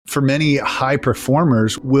for many high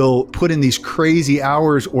performers will put in these crazy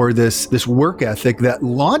hours or this work ethic that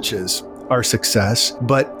launches our success,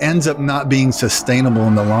 but ends up not being sustainable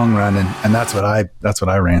in the long run. And that's what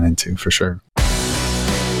I ran into for sure.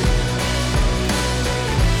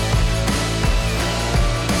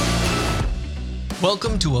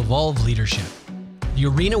 Welcome to Evolve Leadership, the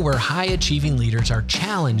arena where high-achieving leaders are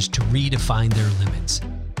challenged to redefine their limits.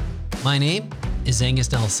 My name is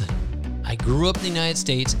Angus Nelson. I grew up in the United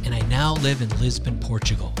States and I now live in Lisbon,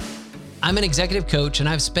 Portugal. I'm an executive coach and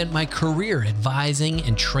I've spent my career advising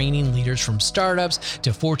and training leaders from startups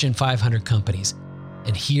to Fortune 500 companies.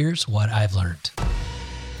 And here's what I've learned.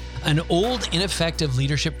 An old, ineffective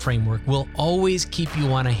leadership framework will always keep you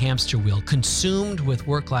on a hamster wheel, consumed with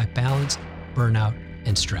work-life balance, burnout,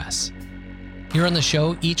 and stress. Here on the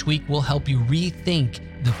show, each week we'll help you rethink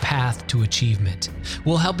the path to achievement.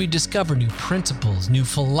 We'll help you discover new principles, new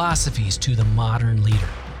philosophies to the modern leader.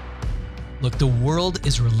 Look, the world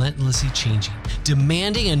is relentlessly changing,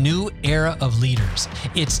 demanding a new era of leaders.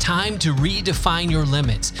 It's time to redefine your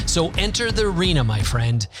limits. So enter the arena, my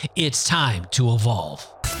friend. It's time to evolve.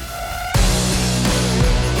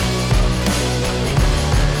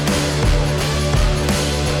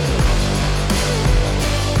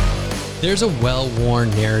 There's a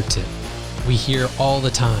well-worn narrative we hear all the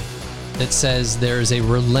time that says there's a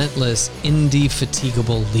relentless,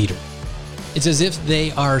 indefatigable leader. It's as if they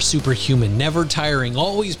are superhuman, never tiring,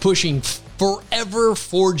 always pushing, forever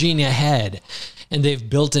forging ahead. And they've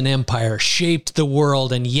built an empire, shaped the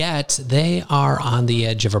world, and yet they are on the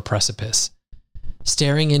edge of a precipice,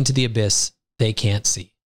 staring into the abyss they can't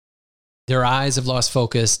see. Their eyes have lost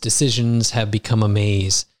focus, decisions have become a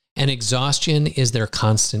maze, and exhaustion is their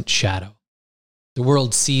constant shadow. The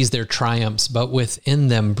world sees their triumphs, but within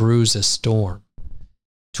them brews a storm.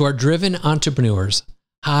 To our driven entrepreneurs,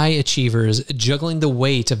 high achievers juggling the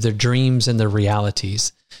weight of their dreams and their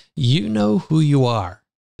realities, you know who you are.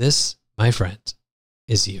 This, my friend,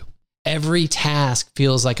 is you. Every task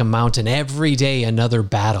feels like a mountain. Every day, another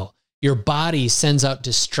battle. Your body sends out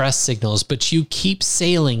distress signals, but you keep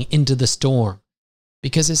sailing into the storm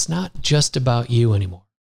because it's not just about you anymore.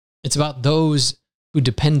 It's about those who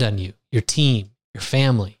depend on you, your team, your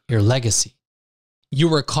family, your legacy. You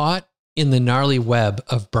were caught in the gnarly web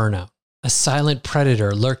of burnout, a silent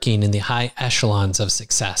predator lurking in the high echelons of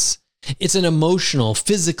success. It's an emotional,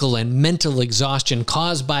 physical, and mental exhaustion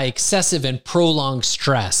caused by excessive and prolonged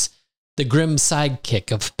stress, the grim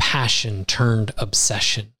sidekick of passion turned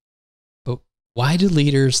obsession. But why do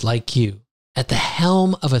leaders like you, at the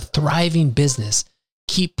helm of a thriving business,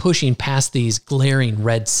 keep pushing past these glaring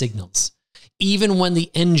red signals, even when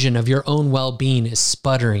the engine of your own well-being is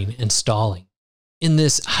sputtering and stalling? In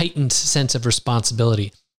this heightened sense of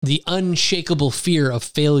responsibility, the unshakable fear of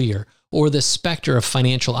failure, or the specter of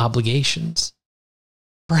financial obligations?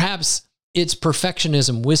 Perhaps it's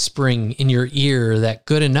perfectionism whispering in your ear that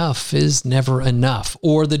good enough is never enough,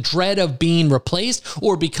 or the dread of being replaced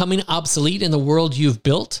or becoming obsolete in the world you've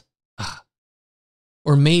built.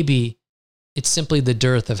 Or maybe it's simply the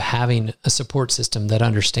dearth of having a support system that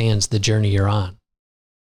understands the journey you're on.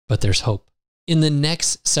 But there's hope. In the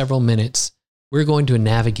next several minutes, we're going to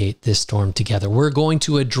navigate this storm together. We're going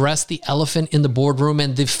to address the elephant in the boardroom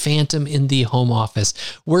and the phantom in the home office.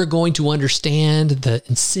 We're going to understand the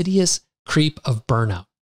insidious creep of burnout,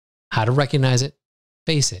 how to recognize it,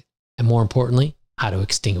 face it, and more importantly, how to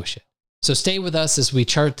extinguish it. So stay with us as we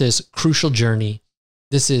chart this crucial journey.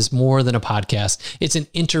 This is more than a podcast. It's an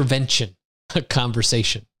intervention, a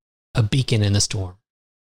conversation, a beacon in the storm.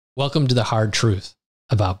 Welcome to the hard truth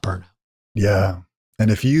about burnout. Yeah.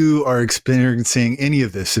 And if you are experiencing any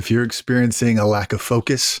of this, if you're experiencing a lack of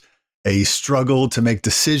focus, a struggle to make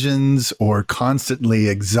decisions, or constantly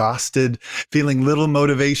exhausted, feeling little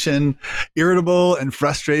motivation, irritable and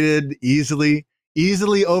frustrated, easily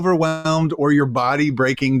overwhelmed, or your body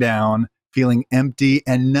breaking down, feeling empty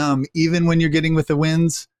and numb, even when you're getting with the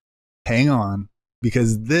winds, hang on,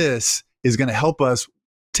 because this is going to help us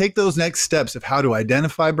take those next steps of how to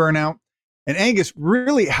identify burnout. And Angus,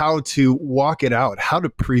 really how to walk it out, how to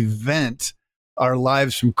prevent our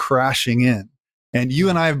lives from crashing in. And you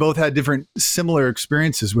and I have both had different similar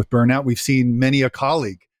experiences with burnout. We've seen many a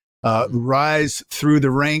colleague rise through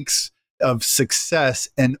the ranks of success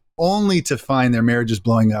and only to find their marriages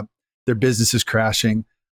blowing up, their businesses crashing,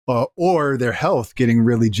 or their health getting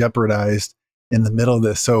really jeopardized in the middle of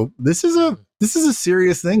this. So this is a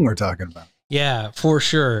serious thing we're talking about. Yeah, for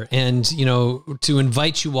sure. And, to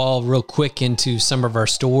invite you all real quick into some of our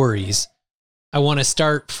stories, I want to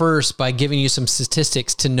start first by giving you some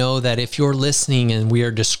statistics to know that if you're listening and we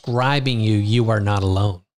are describing you, you are not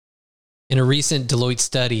alone. In a recent Deloitte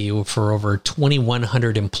study for over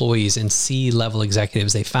 2,100 employees and C-level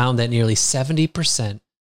executives, they found that nearly 70%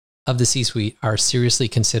 of the C-suite are seriously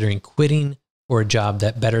considering quitting for a job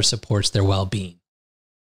that better supports their well-being.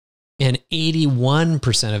 And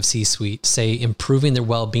 81% of C-suite say improving their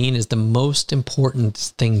well-being is the most important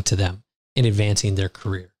thing to them in advancing their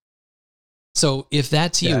career. So if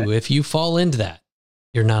that's you, if you fall into that,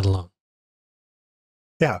 you're not alone.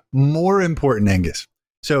 Yeah, more important, Angus.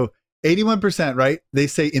 So 81%, right? They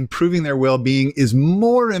say improving their well-being is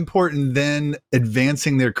more important than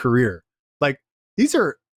advancing their career. Like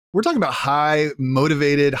we're talking about high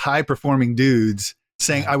motivated, high performing dudes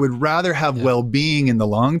saying, I would rather have well-being in the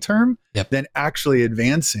long term than actually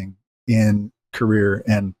advancing in career.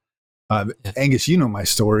 And Angus, you know my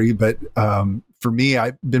story, but for me,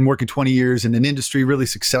 I've been working 20 years in an industry, really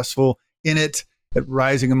successful in it, at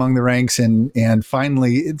rising among the ranks. And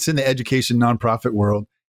finally, it's in the education nonprofit world,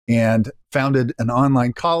 and founded an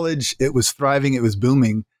online college. It was thriving. It was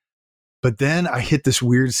booming. But then I hit this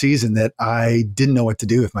weird season that I didn't know what to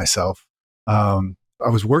do with myself. I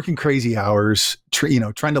was working crazy hours,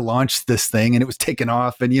 trying to launch this thing, and it was taking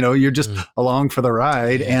off, and, you're just along for the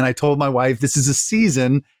ride. And I told my wife, this is a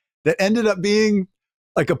season that ended up being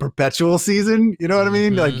like a perpetual season. You know what I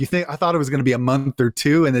mean? Like I thought it was going to be a month or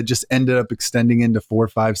two, and it just ended up extending into 4,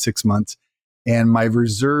 5, 6 months. And my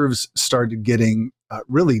reserves started getting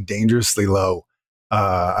really dangerously low.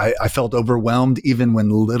 I felt overwhelmed even when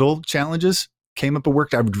little challenges came up at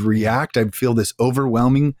work. I would react. I'd feel this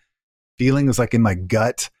overwhelming feeling. It was like in my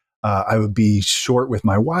gut. I would be short with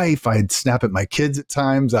my wife. I'd snap at my kids at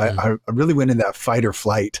times. I really went into that fight or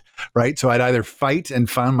flight, right? So I'd either fight and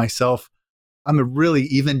found myself, I'm a really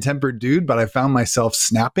even-tempered dude, but I found myself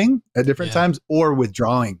snapping at different times, or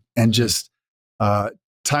withdrawing and just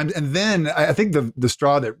times. And then I think the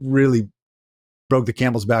straw that really broke the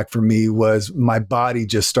camel's back for me was my body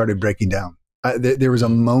just started breaking down. There was a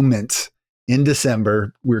moment in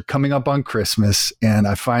December, we were coming up on Christmas, and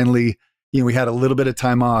I finally, we had a little bit of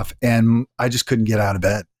time off, and I just couldn't get out of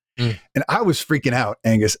bed. And I was freaking out,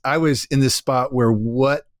 Angus. I was in this spot where,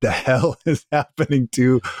 what the hell is happening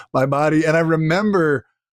to my body? And I remember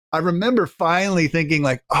finally thinking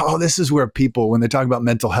like, oh, this is where people, when they talk about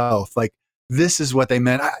mental health, like this is what they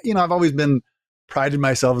meant. I've always prided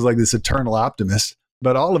myself as like this eternal optimist,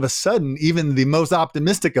 but all of a sudden, even the most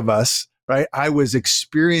optimistic of us, right? I was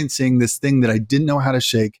experiencing this thing that I didn't know how to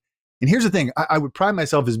shake. And here's the thing, I would pride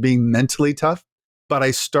myself as being mentally tough, but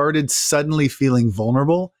I started suddenly feeling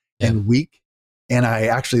vulnerable and weak. And I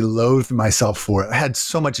actually loathed myself for it. I had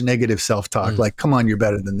so much negative self-talk, like, come on, you're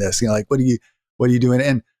better than this. Like, what are you doing?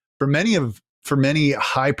 And for many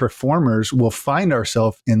high performers, we'll find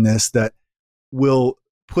ourselves in this, that will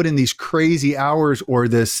put in these crazy hours or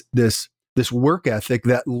this work ethic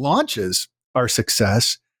that launches our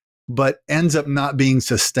success, but ends up not being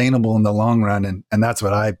sustainable in the long run. And that's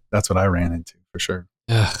what I ran into, for sure.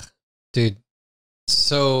 Dude,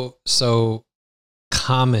 so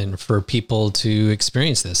common for people to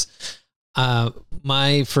experience this.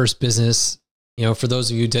 My first business, for those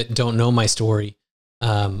of you that don't know my story,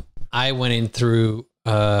 I went in through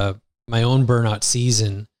my own burnout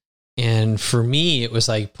season. And for me, it was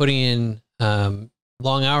like putting in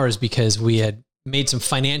long hours because we had made some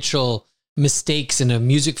financial mistakes in a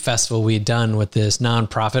music festival we had done with this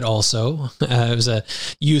nonprofit also. It was a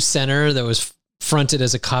youth center that was fronted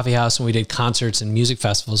as a coffee house, and we did concerts and music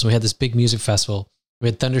festivals. We had this big music festival. We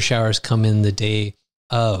had thunder showers come in the day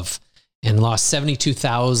of, and lost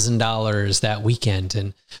 $72,000 that weekend.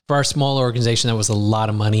 And for our small organization, that was a lot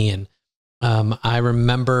of money. And I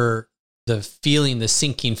remember the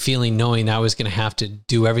sinking feeling, knowing I was going to have to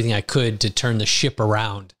do everything I could to turn the ship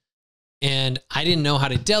around. And I didn't know how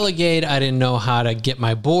to delegate. I didn't know how to get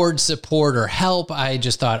my board support or help. I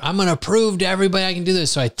just thought, I'm going to prove to everybody I can do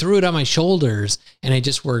this. So I threw it on my shoulders, and I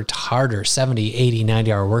just worked harder, 70, 80,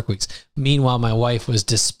 90-hour work weeks. Meanwhile, my wife was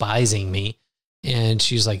despising me, and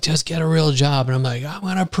she's like, just get a real job. And I'm like, I'm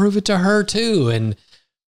going to prove it to her too. And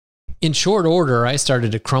in short order, I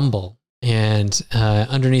started to crumble. And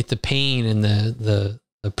underneath the pain and the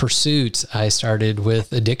pursuit, I started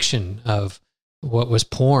with addiction of what was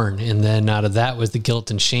porn. And then out of that was the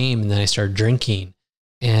guilt and shame. And then I started drinking.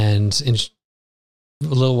 And a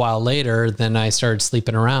little while later, then I started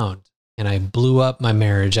sleeping around, and I blew up my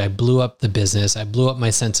marriage. I blew up the business. I blew up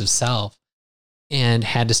my sense of self, and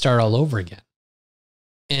had to start all over again.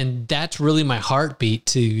 And that's really my heartbeat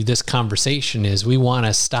to this conversation, is we want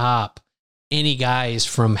to stop any guys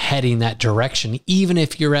from heading that direction, even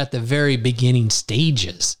if you're at the very beginning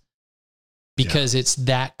stages, because it's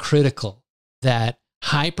that critical that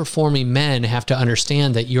high performing men have to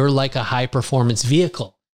understand that you're like a high performance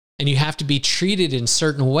vehicle, and you have to be treated in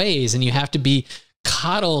certain ways, and you have to be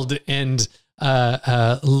coddled and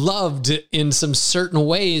loved in some certain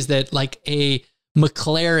ways that, like a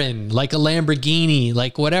McLaren, like a Lamborghini,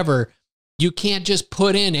 like whatever, you can't just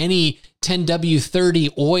put in any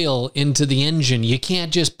 10W30 oil into the engine. You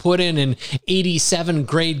can't just put in an 87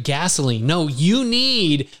 grade gasoline. No, you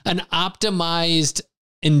need an optimized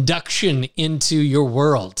induction into your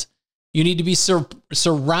world. You need to be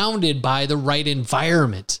surrounded by the right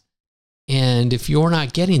environment. And if you're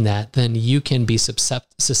not getting that, then you can be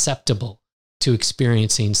susceptible to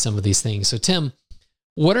experiencing some of these things. So Tim,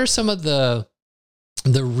 what are some of the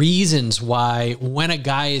reasons why, when a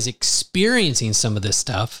guy is experiencing some of this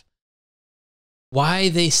stuff, why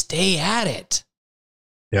they stay at it?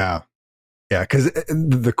 Yeah. Yeah. Because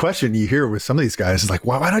the question you hear with some of these guys is like,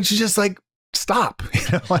 why don't you just like stop?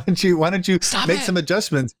 Why don't you Stop make some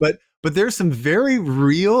adjustments? But there's some very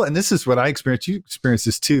real, and this is what I experienced. You experience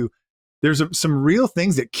this too. There's some real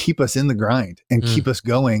things that keep us in the grind and keep us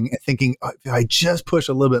going and thinking, if I just push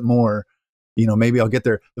a little bit more, maybe I'll get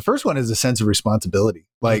there. The first one is a sense of responsibility.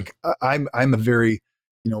 Like I'm a very,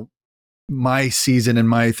 my season and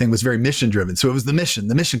my thing was very mission driven. So it was the mission.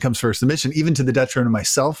 The mission comes first. The mission, even to the detriment of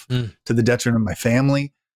myself, to the detriment of my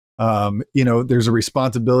family. There's a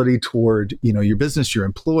responsibility toward, your business, your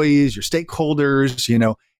employees, your stakeholders,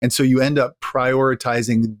 and so you end up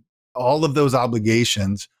prioritizing all of those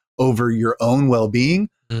obligations over your own well-being.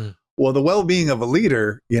 Well, the well-being of a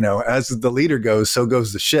leader, as the leader goes, so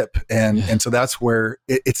goes the ship. And so that's where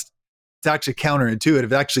it's actually counterintuitive.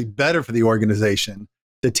 It's actually better for the organization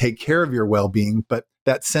to take care of your well-being. But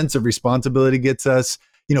that sense of responsibility gets us,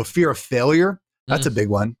 fear of failure. That's a big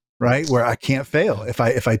one, right? Where I can't fail. If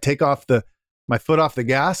I take off my foot off the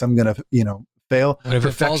gas, I'm going to, fail. What if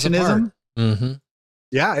Perfectionism.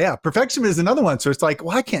 Yeah. Perfectionism is another one. So it's like,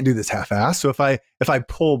 well, I can't do this half-assed. So if I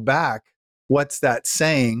pull back, what's that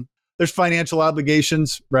saying? There's financial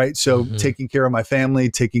obligations, right? So taking care of my family,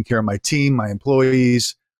 taking care of my team, my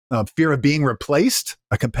employees, fear of being replaced,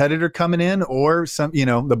 a competitor coming in, or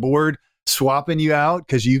the board swapping you out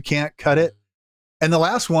because you can't cut it. And the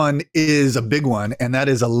last one is a big one, and that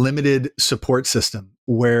is a limited support system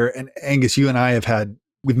where, and Angus, you and I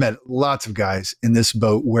we've met lots of guys in this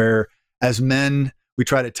boat where as men, we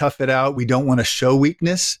try to tough it out. We don't want to show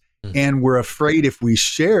weakness. And we're afraid if we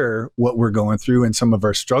share what we're going through and some of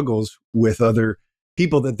our struggles with other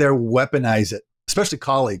people, that they'll weaponize it, especially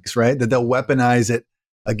colleagues, right? That they'll weaponize it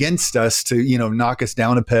against us to, knock us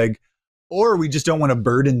down a peg, or we just don't want to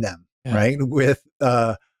burden them, right? With,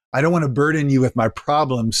 I don't want to burden you with my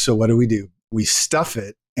problems. So what do? We stuff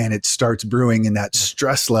it, and it starts brewing, and that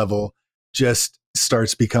stress level just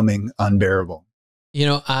starts becoming unbearable.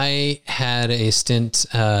 I had a stint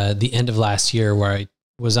the end of last year where I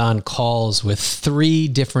was on calls with 3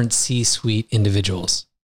 different C-suite individuals.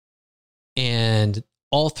 And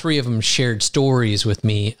all 3 of them shared stories with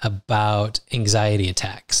me about anxiety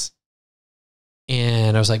attacks.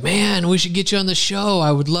 And I was like, man, we should get you on the show.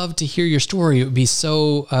 I would love to hear your story. It would be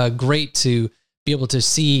so great to be able to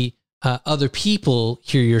see other people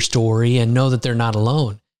hear your story and know that they're not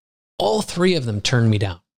alone. All 3 of them turned me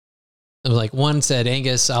down. I was like, one said,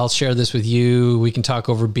 Angus, I'll share this with you. We can talk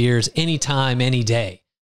over beers anytime, any day,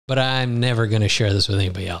 but I'm never going to share this with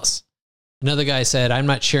anybody else. Another guy said, I'm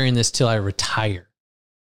not sharing this till I retire.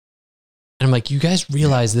 And I'm like, you guys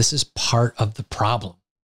realize this is part of the problem.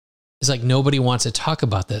 It's like nobody wants to talk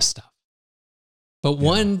about this stuff. But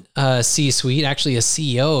one C-suite, actually a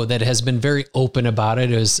CEO that has been very open about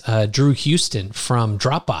it, is Drew Houston from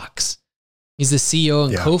Dropbox. He's the CEO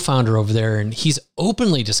and co-founder over there, and he's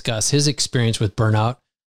openly discussed his experience with burnout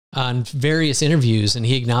on various interviews, and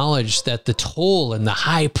he acknowledged that the toll and the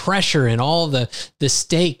high pressure and all the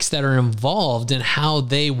stakes that are involved and how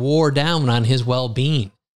they wore down on his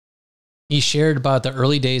well-being. He shared about the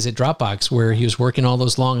early days at Dropbox where he was working all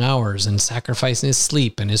those long hours and sacrificing his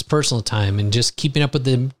sleep and his personal time and just keeping up with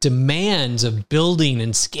the demands of building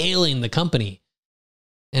and scaling the company.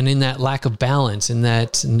 And in that lack of balance, in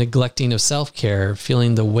that neglecting of self-care,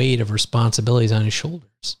 feeling the weight of responsibilities on his shoulders.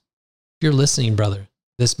 If you're listening, brother,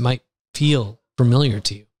 this might feel familiar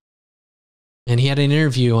to you. And he had an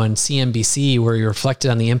interview on CNBC where he reflected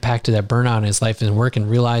on the impact of that burnout in his life and work and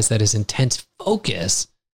realized that his intense focus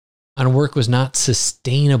on work was not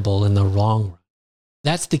sustainable in the long run.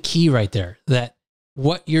 That's the key right there, that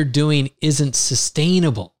what you're doing isn't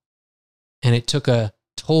sustainable. And it took a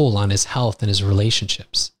toll on his health and his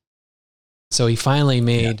relationships. So he finally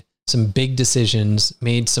made some big decisions,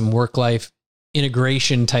 made some work-life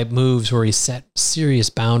integration type moves where he set serious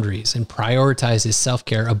boundaries and prioritized his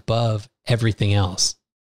self-care above everything else.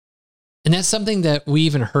 And that's something that we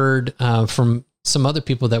even heard from some other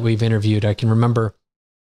people that we've interviewed. I can remember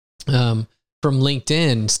from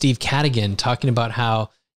LinkedIn, Steve Cadigan talking about how,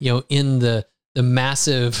 in the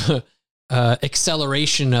massive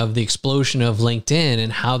acceleration of the explosion of LinkedIn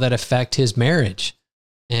and how that affect his marriage.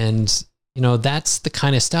 And, that's the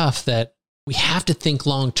kind of stuff that we have to think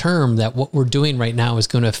long-term, that what we're doing right now is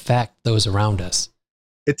going to affect those around us.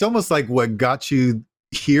 It's almost like what got you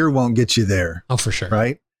here won't get you there. Oh, for sure.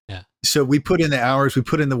 Right? Yeah. So we put in the hours, we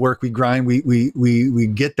put in the work, we grind, we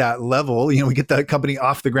get that level, we get that company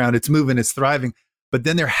off the ground, it's moving, it's thriving. But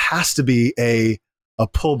then there has to be a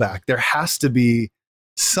pullback. There has to be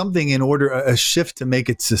something in order, a shift to make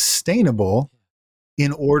it sustainable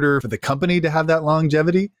in order for the company to have that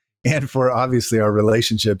longevity and for obviously our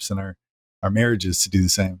relationships and our marriages to do the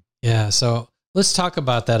same. Yeah. So let's talk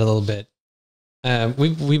about that a little bit.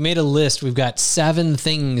 We made a list. We've got 7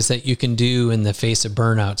 things that you can do in the face of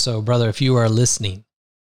burnout. So brother, if you are listening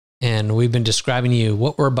and we've been describing you,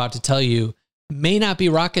 what we're about to tell you may not be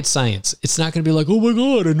rocket science. It's not going to be like, oh my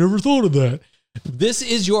God, I never thought of that. This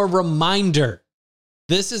is your reminder.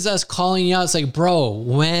 This is us calling you out. It's like, bro,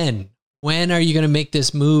 when are you going to make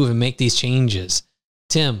this move and make these changes?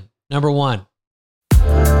 Tim, number 1.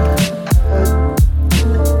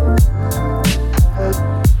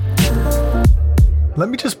 Let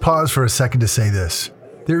me just pause for a second to say this.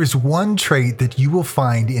 There is one trait that you will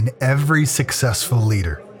find in every successful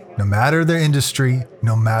leader, no matter their industry,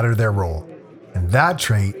 no matter their role. And that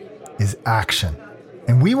trait is action.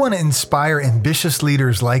 And we want to inspire ambitious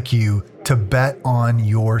leaders like you to bet on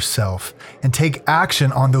yourself and take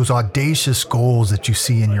action on those audacious goals that you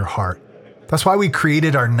see in your heart. That's why we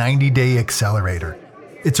created our 90-day accelerator.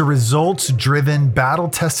 It's a results-driven,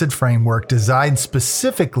 battle-tested framework designed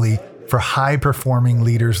specifically for high-performing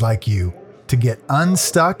leaders like you to get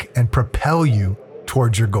unstuck and propel you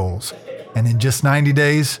towards your goals. And in just 90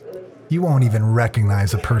 days, you won't even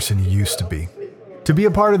recognize the person you used to be. To be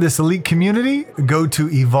a part of this elite community, go to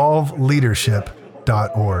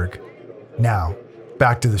evolveleadership.org. Now,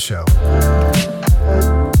 back to the show.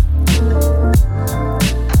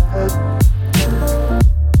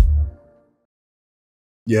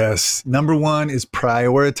 Yes. Number 1 is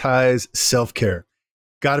prioritize self-care.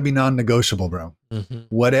 Got to be non-negotiable, bro. Mm-hmm.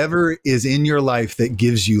 Whatever is in your life that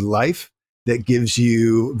gives you life, that gives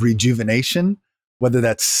you rejuvenation, whether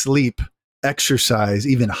that's sleep, exercise,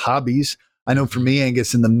 even hobbies. I know for me,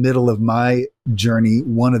 Angus, in the middle of my journey,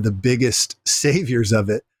 one of the biggest saviors of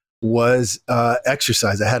it was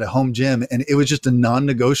exercise. I had a home gym and it was just a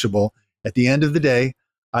non-negotiable. At the end of the day,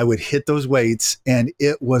 I would hit those weights and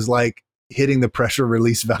it was like hitting the pressure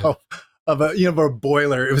release valve of a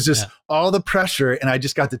boiler. It was just all the pressure and I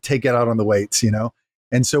just got to take it out on the weights,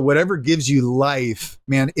 And so whatever gives you life,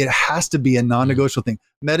 man, it has to be a non-negotiable thing.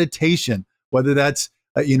 Meditation, whether that's,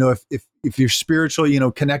 if you're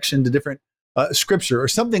spiritual, connection to different scripture or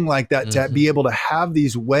something like that, to be able to have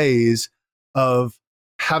these ways of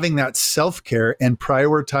having that self-care and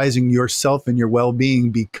prioritizing yourself and your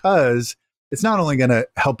well-being, because it's not only going to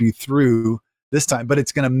help you through this time, but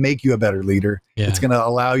it's going to make you a better leader. Yeah. It's going to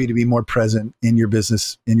allow you to be more present in your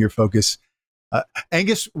business, in your focus.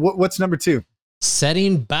 Angus, what's number 2?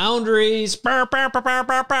 Setting boundaries. Boundaries.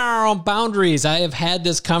 I have had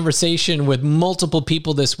this conversation with multiple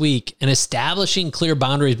people this week, and establishing clear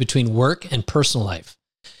boundaries between work and personal life.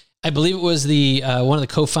 I believe it was one of the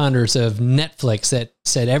co-founders of Netflix that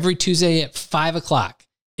said every Tuesday at 5:00,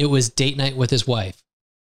 it was date night with his wife.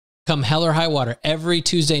 Come hell or high water, every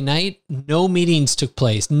Tuesday night, no meetings took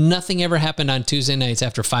place. Nothing ever happened on Tuesday nights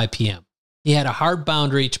after 5 p.m. He had a hard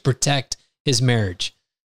boundary to protect his marriage.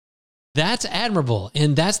 That's admirable.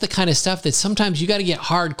 And that's the kind of stuff that sometimes you got to get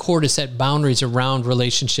hardcore to set boundaries around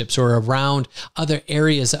relationships or around other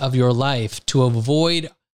areas of your life to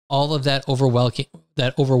avoid all of that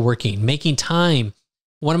overworking, making time.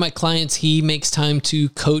 One of my clients, he makes time to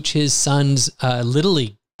coach his son's Little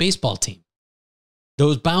League baseball team.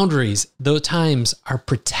 Those boundaries, those times are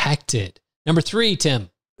protected. Number 3, Tim.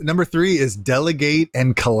 Number 3 is delegate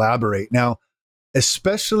and collaborate. Now,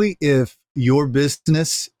 especially if your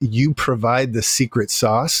business, you provide the secret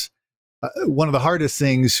sauce. One of the hardest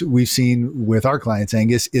things we've seen with our clients,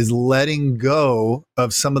 Angus, is letting go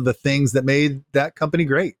of some of the things that made that company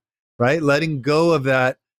great, right? Letting go of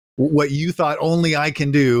that, what you thought only I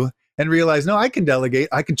can do, and realize, no, I can delegate,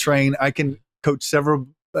 I can train, I can coach several,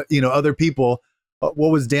 other people.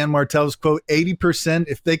 What was Dan Martell's quote? 80%,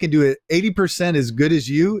 if they can do it, 80% as good as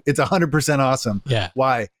you, it's 100% awesome. Yeah.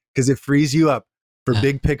 Why? Because it frees you up for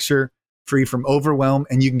big picture, free from overwhelm,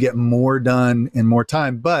 and you can get more done in more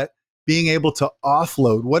time. But being able to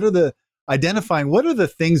offload, identifying what are the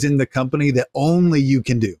things in the company that only you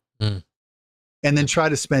can do, and then try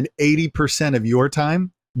to spend 80% of your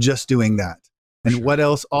time just doing that. And what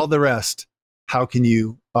else, all the rest, how can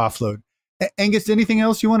you offload? Angus, anything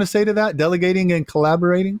else you want to say to that? Delegating and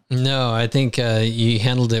collaborating? No, I think you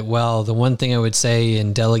handled it well. The one thing I would say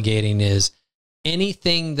in delegating is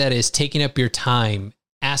anything that is taking up your time,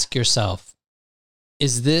 ask yourself,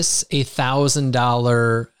 is this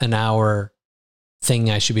 $1,000 an hour thing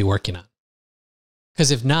I should be working on? Because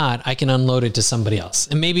if not, I can unload it to somebody else.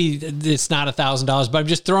 And maybe it's not $1,000, but I'm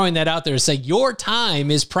just throwing that out there to say your time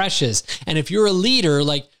is precious. And if you're a leader,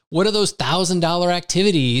 like, what are those $1,000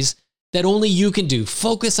 activities that only you can do?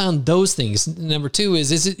 Focus on those things. Number two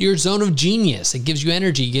is it your zone of genius? It gives you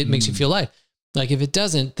energy. It makes you feel alive. Like if it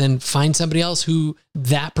doesn't, then find somebody else who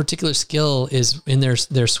that particular skill is in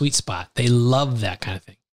their sweet spot. They love that kind of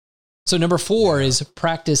thing. So number four is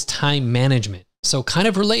practice time management. So kind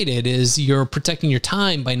of related is you're protecting your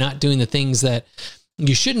time by not doing the things that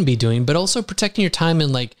you shouldn't be doing, but also protecting your time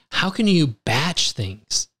in like, how can you batch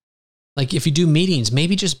things? Like if you do meetings,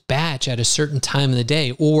 maybe just batch at a certain time of the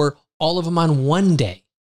day or all of them on one day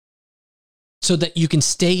so that you can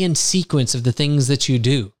stay in sequence of the things that you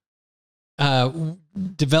do.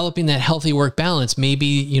 Developing that healthy work balance. Maybe,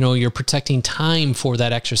 you're protecting time for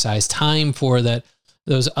that exercise, time for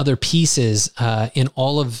those other pieces in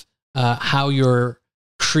all of how you're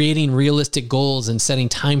creating realistic goals and setting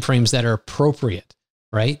timeframes that are appropriate,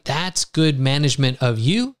 right? That's good management of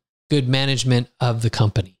you, good management of the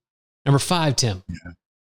company. Number 5, Tim. Yeah.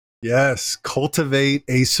 Yes. Cultivate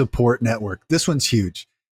a support network. This one's huge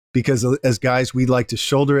because as guys, we like to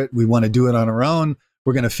shoulder it. We want to do it on our own.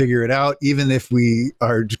 We're going to figure it out. Even if we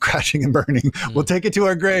are crashing and burning, we'll take it to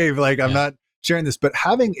our grave. Like I'm not sharing this, but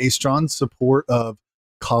having a strong support of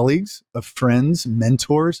colleagues, of friends,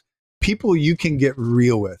 mentors, people you can get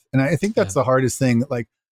real with. And I think that's the hardest thing. Like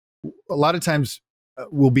a lot of times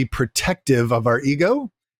we'll be protective of our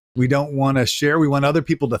ego. We don't want to share. We want other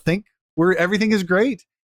people to think everything is great.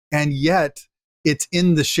 And yet it's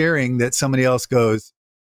in the sharing that somebody else goes,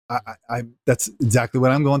 that's exactly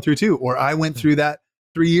what I'm going through too. Or I went through that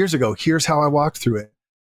 3 years ago. Here's how I walked through it.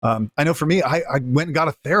 I know for me, I went and got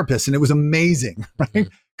a therapist and it was amazing, right?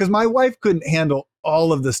 Because my wife couldn't handle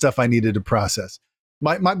all of the stuff I needed to process.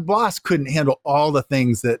 My boss couldn't handle all the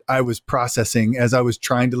things that I was processing as I was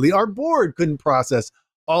trying to lead. Our board couldn't process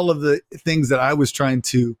all of the things that I was trying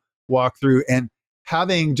to walk through. And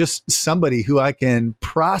having just somebody who I can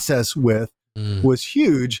process with was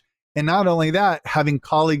huge. And not only that, having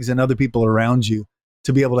colleagues and other people around you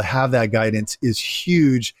to be able to have that guidance is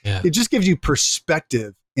huge. Yeah. It just gives you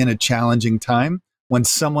perspective in a challenging time. When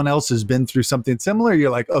someone else has been through something similar, you're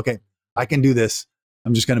like, okay, I can do this.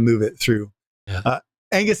 I'm just going to move it through. Yeah.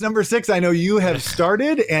 Angus, number 6, I know you have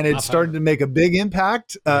started and it started to make a big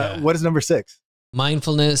impact. What is number 6?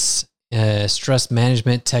 Mindfulness, stress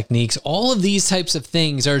management techniques. All of these types of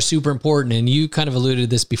things are super important. And you kind of alluded to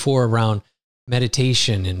this before around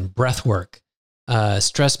meditation and breath work.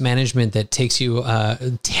 Stress management that takes you,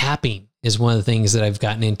 tapping is one of the things that I've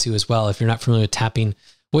gotten into as well. If you're not familiar with tapping,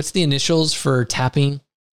 what's the initials for tapping?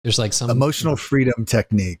 There's like some emotional freedom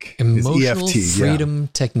technique. Emotional EFT, freedom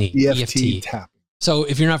technique. EFT tapping. So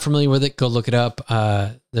if you're not familiar with it, go look it up.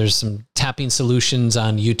 There's some tapping solutions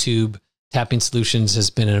on YouTube. Tapping Solutions has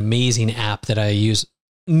been an amazing app that I use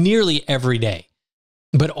nearly every day.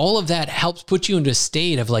 But all of that helps put you into a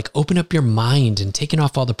state of like, open up your mind and taking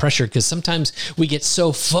off all the pressure. Because sometimes we get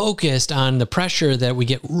so focused on the pressure that we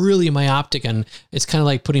get really myopic, and it's kind of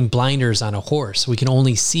like putting blinders on a horse. We can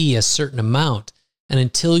only see a certain amount. And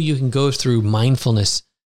until you can go through mindfulness,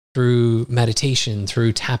 through meditation,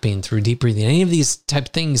 through tapping, through deep breathing, any of these type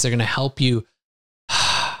of things, they're going to help you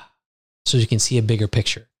so you can see a bigger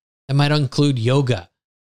picture. It might include yoga.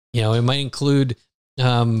 It might include,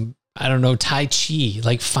 Tai Chi.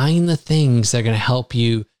 Like find the things that are going to help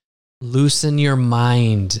you loosen your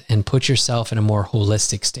mind and put yourself in a more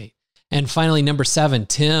holistic state. And finally, number 7,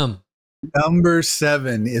 Tim. Number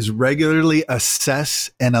 7 is regularly assess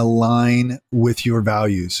and align with your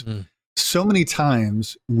values. So many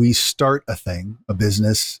times we start a thing, a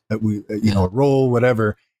business, a role,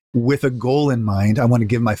 whatever, with a goal in mind. I want to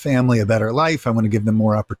give my family a better life. I want to give them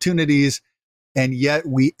more opportunities. And yet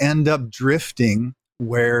we end up drifting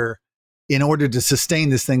where in order to sustain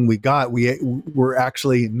this thing we got, we're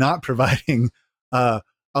actually not providing a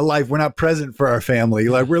life. We're not present for our family.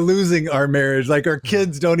 Like we're losing our marriage. Like our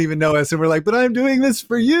kids don't even know us. And we're like, but I'm doing this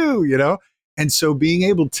for you, And so being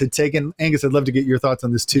able to take in, Angus, I'd love to get your thoughts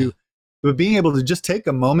on this too. but being able to just take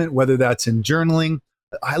a moment, whether that's in journaling.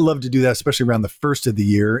 I love to do that, especially around the first of the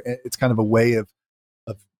year. It's kind of a way of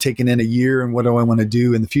taking in a year and what do I want to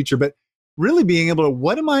do in the future, but really being able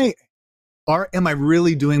to, am I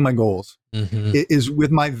really doing my goals? Mm-hmm. Is with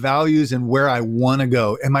my values and where I want to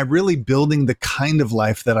go. Am I really building the kind of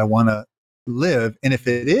life that I want to live? And if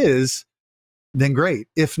it is, then great.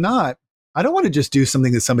 If not, I don't want to just do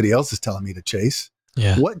something that somebody else is telling me to chase.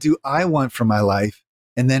 Yeah. What do I want from my life?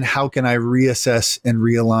 And then how can I reassess and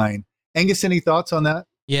realign? Angus, any thoughts on that?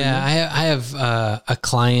 Yeah, I have a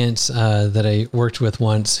client that I worked with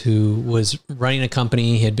once who was running a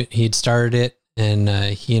company. He'd started it, and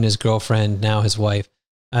he and his girlfriend, now his wife,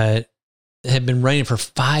 had been running for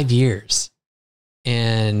 5 years.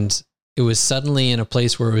 And it was suddenly in a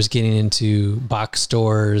place where it was getting into box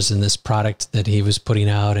stores and this product that he was putting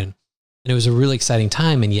out. And it was a really exciting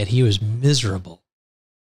time, and yet he was miserable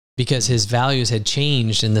because his values had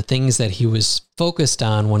changed, and the things that he was focused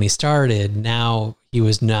on when he started, now he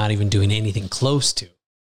was not even doing anything close to.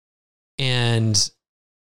 And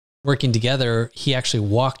working together, he actually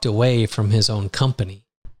walked away from his own company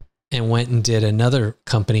and went and did another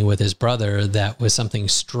company with his brother that was something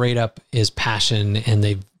straight up his passion, and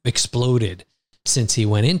they've exploded since he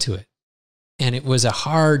went into it. And it was a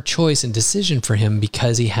hard choice and decision for him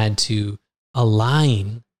because he had to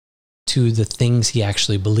align to the things he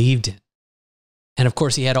actually believed in. And of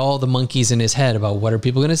course, he had all the monkeys in his head about what are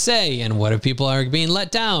people going to say and what if people are being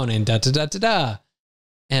let down and da-da-da-da-da.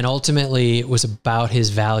 And ultimately, it was about his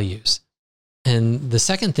values. And the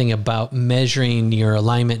second thing about measuring your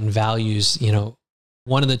alignment and values,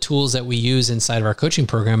 one of the tools that we use inside of our coaching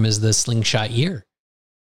program is the slingshot year.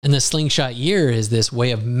 And the slingshot year is this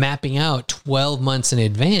way of mapping out 12 months in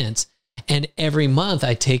advance. And every month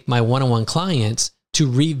I take my one-on-one clients to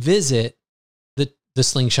revisit the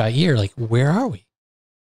slingshot year. Like, where are we?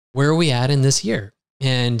 Where are we at in this year?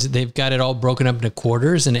 And they've got it all broken up into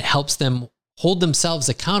quarters, and it helps them hold themselves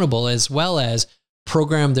accountable as well as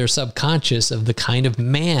program their subconscious of the kind of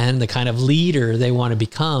man, the kind of leader they want to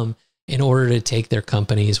become in order to take their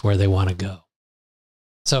companies where they want to go.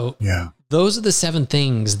 So those are the 7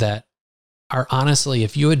 things that are, honestly,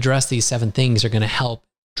 if you address these 7 things, are going to help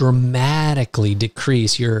dramatically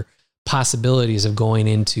decrease your possibilities of going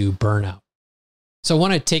into burnout. So I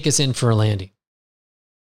want to take us in for a landing.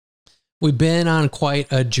 We've been on quite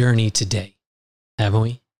a journey today, haven't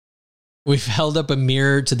we? We've held up a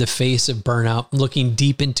mirror to the face of burnout, looking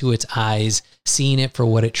deep into its eyes, seeing it for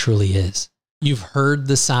what it truly is. You've heard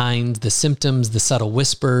the signs, the symptoms, the subtle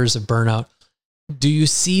whispers of burnout. Do you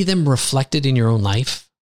see them reflected in your own life?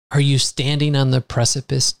 Are you standing on the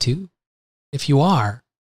precipice too? If you are,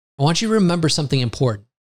 I want you to remember something important.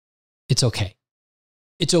 It's okay.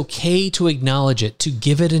 It's okay to acknowledge it, to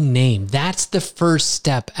give it a name. That's the first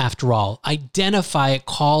step after all. Identify it,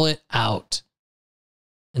 call it out.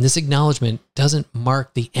 And this acknowledgement doesn't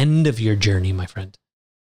mark the end of your journey, my friend.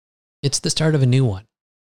 It's the start of a new one.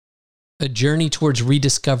 A journey towards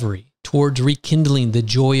rediscovery, towards rekindling the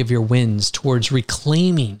joy of your wins, towards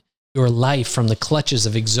reclaiming your life from the clutches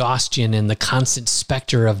of exhaustion and the constant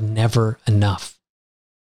specter of never enough.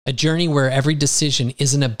 A journey where every decision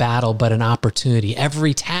isn't a battle, but an opportunity.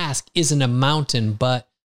 Every task isn't a mountain, but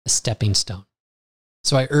a stepping stone.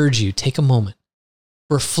 So I urge you, take a moment.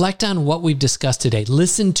 Reflect on what we've discussed today.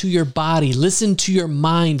 Listen to your body. Listen to your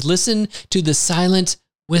mind. Listen to the silent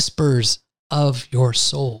whispers of your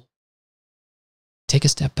soul. Take a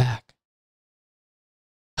step back.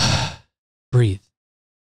 Breathe.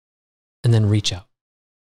 And then reach out.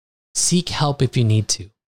 Seek help if you need to.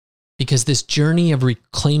 Because this journey of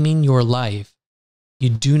reclaiming your life, you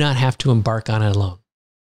do not have to embark on it alone.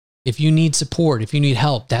 If you need support, if you need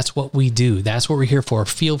help, that's what we do. That's what we're here for.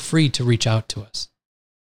 Feel free to reach out to us.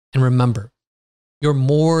 And remember, you're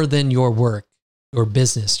more than your work, your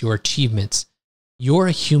business, your achievements. You're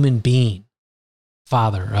a human being,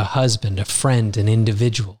 father, a husband, a friend, an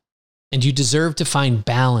individual. And you deserve to find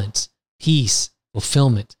balance, peace,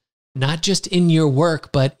 fulfillment, not just in your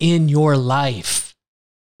work, but in your life.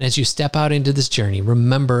 And as you step out into this journey,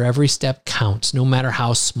 remember every step counts, no matter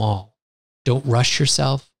how small. Don't rush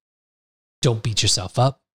yourself. Don't beat yourself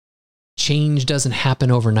up. Change doesn't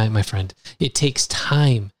happen overnight, my friend. It takes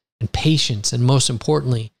time and patience, and most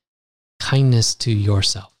importantly, kindness to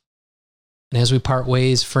yourself. And as we part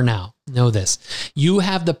ways for now, know this. You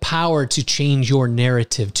have the power to change your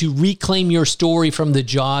narrative, to reclaim your story from the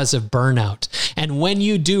jaws of burnout. And when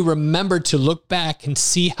you do, remember to look back and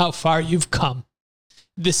see how far you've come.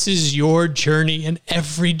 This is your journey, and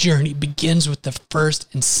every journey begins with the first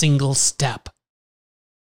and single step.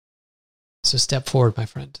 So step forward, my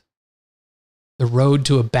friend. The road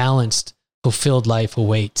to a balanced, fulfilled life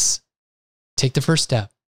awaits. Take the first step,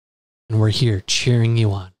 and we're here cheering you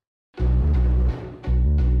on.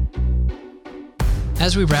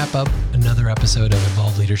 As we wrap up another episode of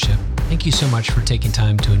Evolved Leadership, thank you so much for taking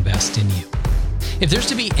time to invest in you. If there's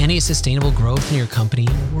to be any sustainable growth in your company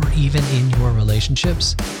or even in your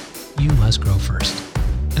relationships, you must grow first.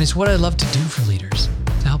 And it's what I love to do for leaders,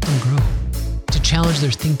 to help them grow, to challenge their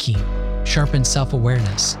thinking, sharpen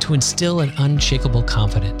self-awareness, to instill an unshakable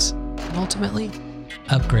confidence, and ultimately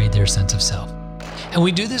upgrade their sense of self. And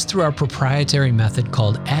we do this through our proprietary method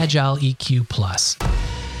called Agile EQ Plus,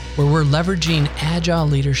 where we're leveraging agile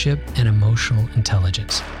leadership and emotional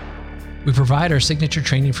intelligence. We provide our signature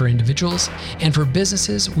training for individuals, and for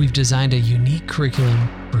businesses, we've designed a unique curriculum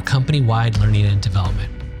for company-wide learning and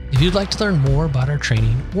development. If you'd like to learn more about our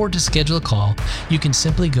training or to schedule a call, you can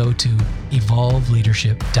simply go to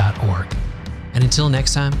evolveleadership.org. And until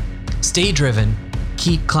next time, stay driven,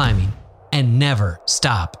 keep climbing, and never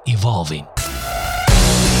stop evolving.